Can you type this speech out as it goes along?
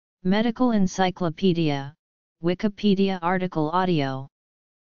Medical Encyclopedia, Wikipedia article audio.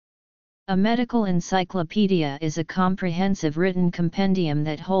 A medical encyclopedia is a comprehensive written compendium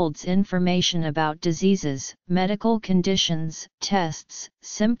that holds information about diseases, medical conditions, tests,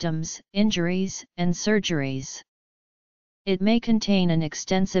 symptoms, injuries, and surgeries. It may contain an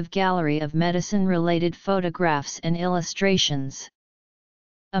extensive gallery of medicine-related photographs and illustrations.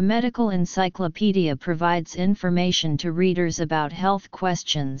 A medical encyclopedia provides information to readers about health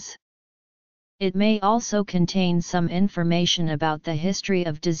questions. It may also contain some information about the history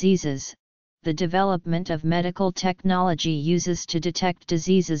of diseases, the development of medical technology uses to detect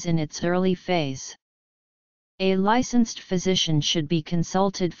diseases in its early phase. A licensed physician should be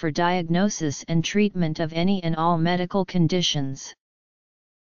consulted for diagnosis and treatment of any and all medical conditions.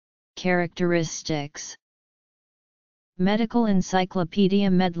 Characteristics: Medical Encyclopedia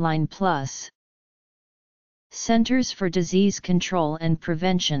Medline Plus. Centers for Disease Control and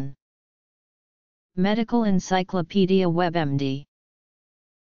Prevention. Medical Encyclopedia WebMD.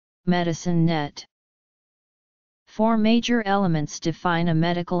 MedicineNet. Four major elements define a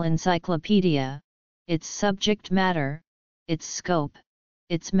medical encyclopedia: its subject matter, its scope,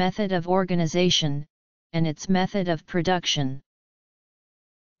 its method of organization, and its method of production.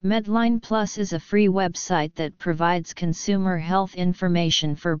 Medline Plus is a free website that provides consumer health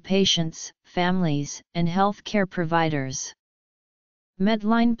information for patients, families, and healthcare providers.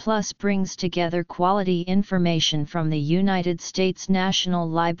 Medline Plus brings together quality information from the United States National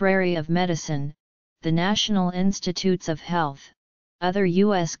Library of Medicine, the National Institutes of Health, other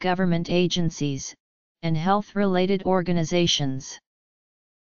U.S. government agencies, and health-related organizations.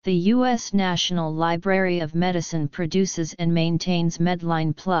 The U.S. National Library of Medicine produces and maintains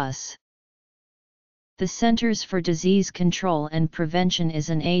Medline Plus. The Centers for Disease Control and Prevention is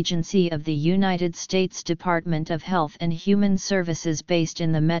an agency of the United States Department of Health and Human Services based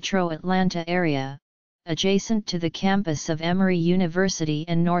in the metro Atlanta area, adjacent to the campus of Emory University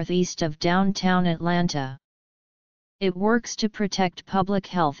and northeast of downtown Atlanta. It works to protect public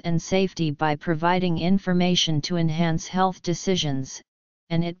health and safety by providing information to enhance health decisions,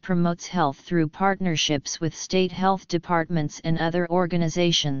 and it promotes health through partnerships with state health departments and other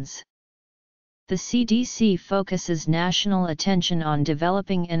organizations. The CDC focuses national attention on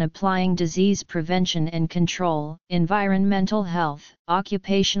developing and applying disease prevention and control, environmental health,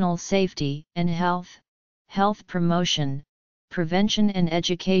 occupational safety and health, health promotion, prevention and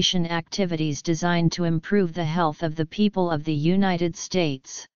education activities designed to improve the health of the people of the United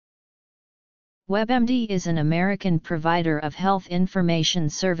States. WebMD is an American provider of health information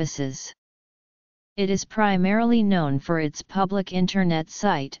services. It is primarily known for its public internet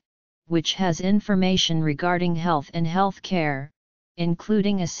site, which has information regarding health and health care,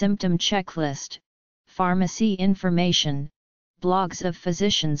 including a symptom checklist, pharmacy information, blogs of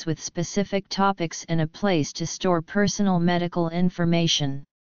physicians with specific topics, and a place to store personal medical information.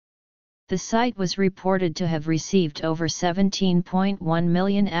 The site was reported to have received over 17.1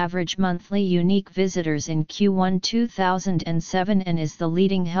 million average monthly unique visitors in Q1 2007 and is the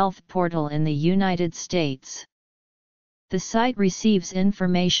leading health portal in the United States. The site receives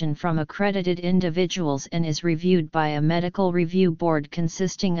information from accredited individuals and is reviewed by a medical review board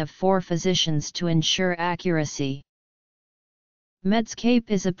consisting of 4 physicians to ensure accuracy.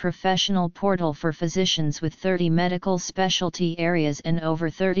 Medscape is a professional portal for physicians with 30 medical specialty areas and over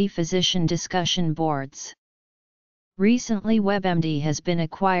 30 physician discussion boards. Recently, WebMD has been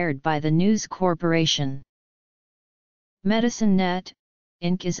acquired by the News Corporation. MedicineNet,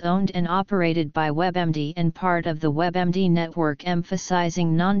 Inc. is owned and operated by WebMD and part of the WebMD network,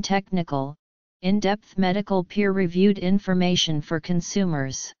 emphasizing non-technical, in-depth medical peer-reviewed information for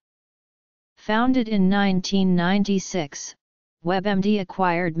consumers. Founded in 1996, WebMD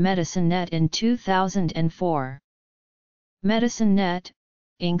acquired MedicineNet in 2004. MedicineNet,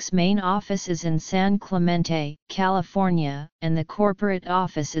 Inc.'s main office is in San Clemente, California, and the corporate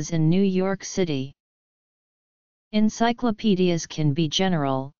office is in New York City. Encyclopedias can be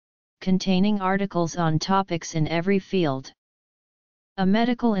general, containing articles on topics in every field. A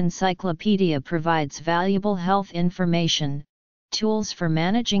medical encyclopedia provides valuable health information, tools for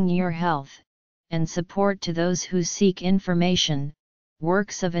managing your health, and support to those who seek information.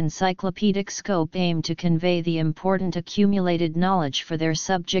 Works of encyclopedic scope aim to convey the important accumulated knowledge for their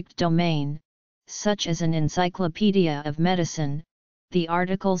subject domain, such as an encyclopedia of medicine. The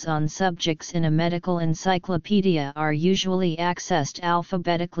articles on subjects in a medical encyclopedia are usually accessed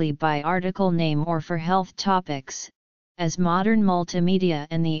alphabetically by article name or for health topics. As modern multimedia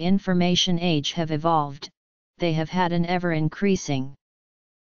and the information age have evolved, they have had an ever-increasing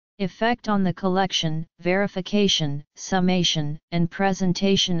Effect on the collection, verification, summation, and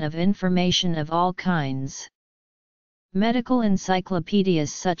presentation of information of all kinds. Medical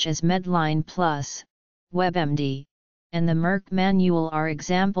encyclopedias such as Medline Plus, WebMD, and the Merck Manual are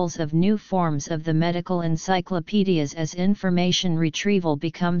examples of new forms of the medical encyclopedias as information retrieval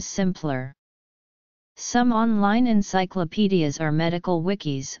becomes simpler. Some online encyclopedias are medical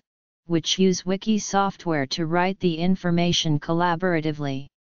wikis, which use wiki software to write the information collaboratively.